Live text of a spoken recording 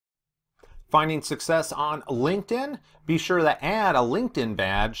Finding success on LinkedIn? Be sure to add a LinkedIn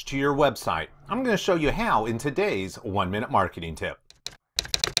badge to your website. I'm going to show you how in today's 1-minute marketing tip.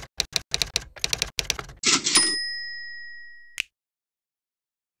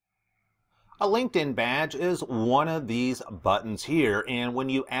 A LinkedIn badge is one of these buttons here, and when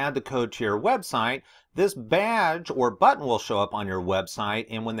you add the code to your website, this badge or button will show up on your website,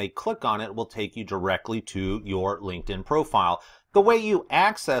 and when they click on it, it will take you directly to your LinkedIn profile. The way you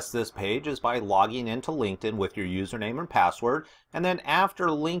access this page is by logging into LinkedIn with your username and password, and then after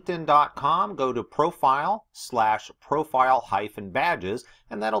linkedin.com, go to profile/profile-badges,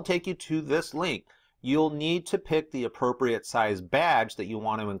 and that'll take you to this link. You'll need to pick the appropriate size badge that you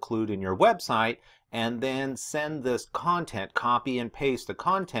want to include in your website, and then send this content, copy and paste the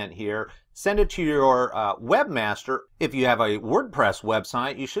content here, send it to your webmaster. If you have a WordPress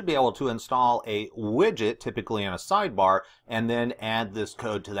website, you should be able to install a widget, typically in a sidebar, and then add this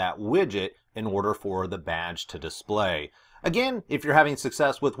code to that widget in order for the badge to display. Again, if you're having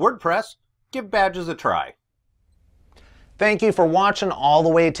success with WordPress, give badges a try. Thank you for watching all the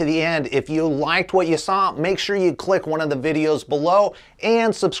way to the end. If you liked what you saw, make sure you click one of the videos below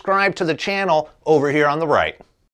and subscribe to the channel over here on the right.